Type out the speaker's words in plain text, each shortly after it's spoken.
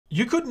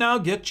You could now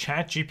get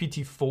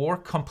ChatGPT 4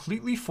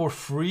 completely for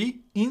free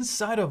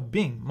inside of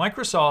Bing.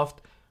 Microsoft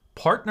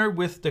partnered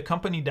with the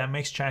company that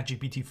makes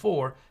ChatGPT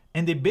 4,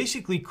 and they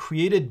basically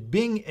created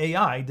Bing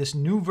AI, this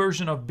new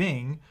version of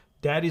Bing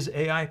that is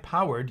AI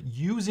powered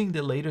using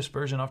the latest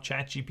version of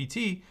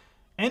ChatGPT,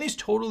 and is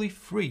totally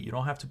free. You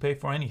don't have to pay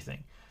for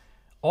anything.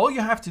 All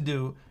you have to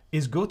do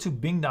is go to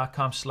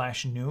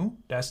bing.com/new.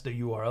 That's the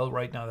URL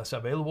right now that's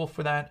available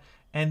for that.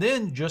 And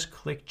then just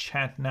click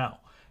Chat Now.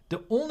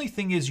 The only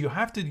thing is you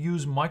have to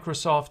use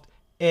Microsoft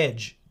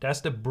Edge.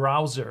 That's the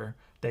browser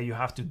that you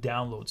have to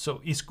download. So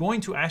it's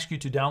going to ask you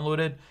to download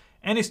it.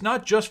 And it's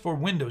not just for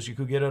Windows. You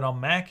could get it on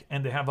Mac,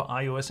 and they have an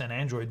iOS and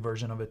Android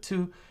version of it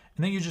too.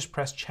 And then you just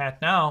press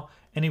Chat Now,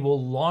 and it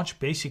will launch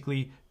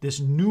basically this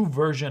new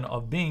version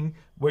of Bing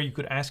where you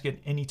could ask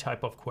it any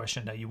type of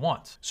question that you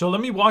want. So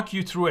let me walk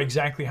you through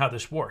exactly how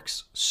this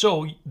works.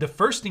 So the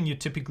first thing you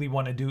typically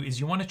want to do is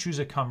you want to choose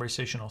a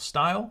conversational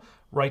style.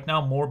 Right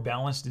now, more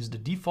balanced is the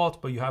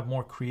default, but you have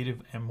more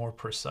creative and more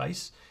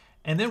precise.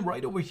 And then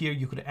right over here,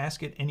 you could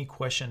ask it any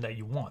question that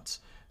you want.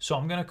 So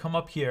I'm going to come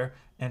up here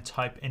and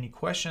type any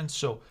question.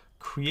 So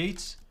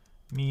create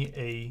me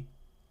a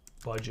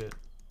budget.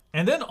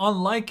 And then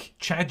unlike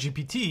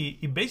ChatGPT,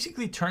 it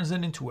basically turns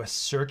it into a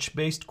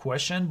search-based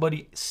question, but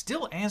it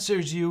still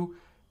answers you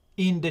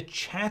in the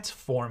chat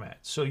format.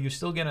 So you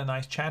still get a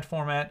nice chat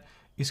format.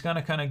 It's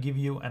gonna kind of give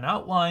you an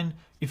outline.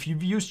 If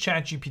you've used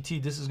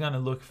ChatGPT, this is gonna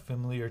look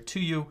familiar to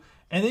you.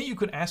 And then you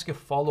could ask a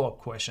follow-up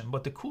question.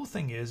 But the cool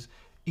thing is,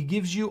 it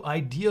gives you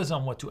ideas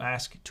on what to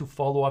ask to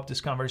follow up this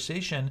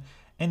conversation.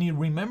 And it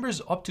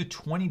remembers up to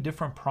 20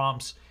 different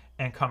prompts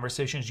and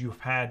conversations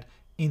you've had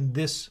in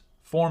this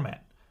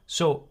format.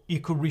 So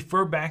it could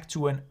refer back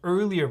to an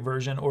earlier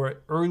version or an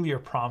earlier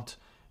prompt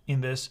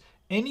in this.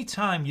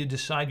 Anytime you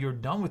decide you're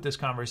done with this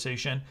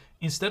conversation,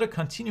 instead of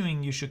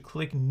continuing, you should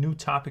click New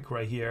Topic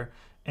right here.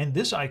 And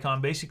this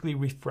icon basically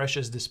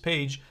refreshes this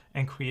page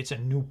and creates a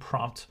new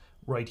prompt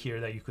right here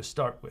that you could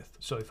start with.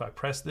 So if I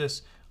press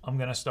this, I'm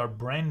gonna start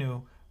brand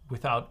new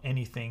without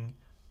anything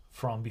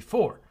from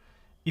before.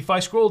 If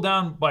I scroll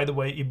down, by the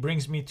way, it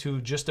brings me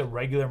to just a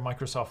regular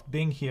Microsoft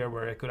Bing here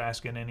where I could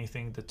ask it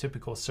anything, the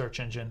typical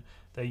search engine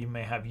that you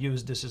may have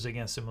used. This is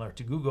again similar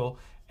to Google.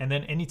 And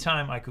then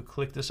anytime I could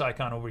click this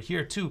icon over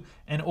here too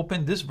and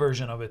open this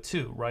version of it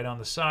too, right on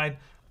the side,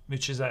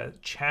 which is a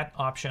chat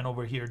option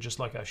over here, just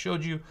like I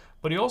showed you.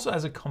 But it also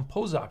has a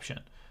compose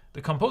option.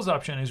 The compose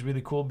option is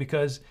really cool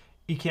because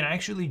it can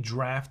actually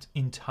draft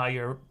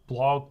entire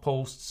blog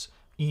posts,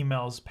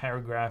 emails,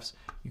 paragraphs.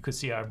 You could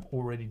see I've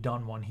already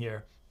done one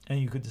here. And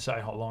you could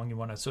decide how long you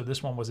want it. So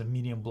this one was a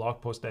Medium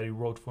blog post that he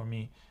wrote for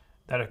me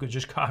that I could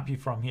just copy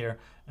from here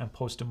and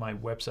post to my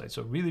website.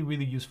 So really,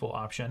 really useful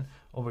option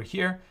over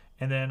here.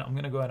 And then I'm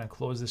gonna go ahead and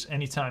close this.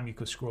 Anytime you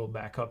could scroll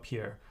back up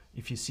here.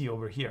 If you see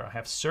over here, I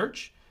have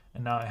search,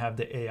 and now I have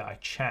the AI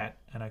chat,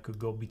 and I could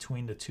go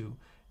between the two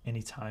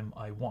anytime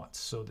I want.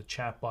 So the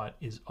chatbot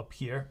is up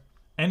here.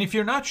 And if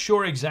you're not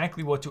sure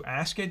exactly what to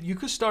ask it, you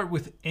could start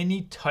with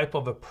any type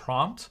of a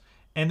prompt,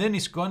 and then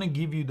it's going to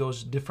give you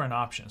those different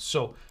options.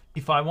 So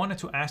if I wanted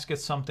to ask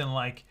it something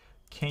like,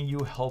 can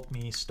you help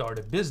me start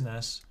a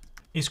business?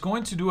 It's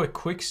going to do a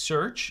quick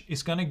search.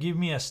 It's going to give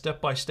me a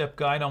step-by-step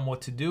guide on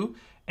what to do.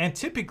 And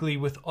typically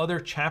with other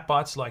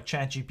chatbots like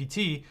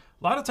ChatGPT,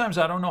 a lot of times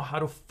I don't know how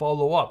to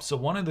follow up. So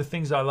one of the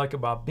things I like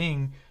about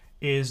Bing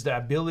is the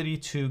ability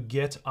to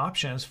get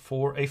options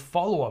for a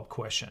follow-up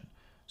question.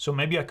 So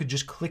maybe I could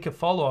just click a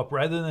follow-up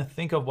rather than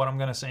think of what I'm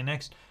going to say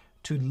next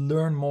to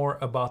learn more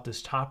about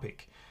this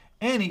topic.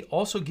 And it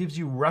also gives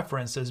you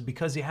references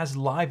because it has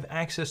live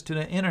access to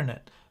the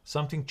internet,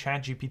 something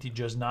ChatGPT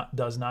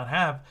does not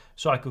have.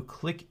 So I could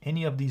click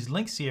any of these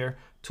links here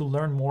to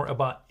learn more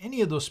about any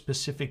of those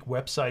specific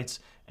websites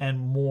and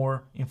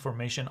more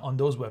information on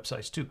those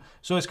websites too.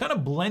 So it's kind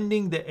of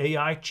blending the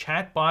AI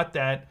chatbot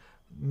that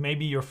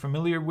maybe you're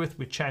familiar with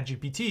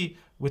ChatGPT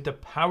with the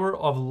power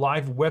of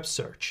live web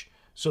search.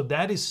 So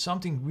that is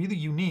something really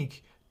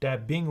unique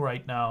that Bing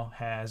right now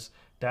has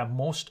that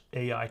most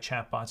AI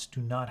chatbots do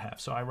not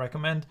have. So I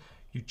recommend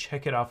you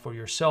check it out for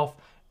yourself.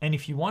 And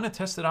if you want to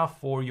test it out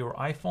for your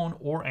iPhone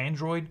or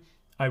Android,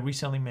 I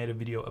recently made a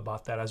video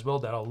about that as well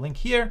that I'll link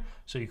here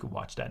so you can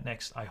watch that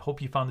next. I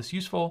hope you found this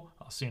useful.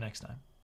 I'll see you next time.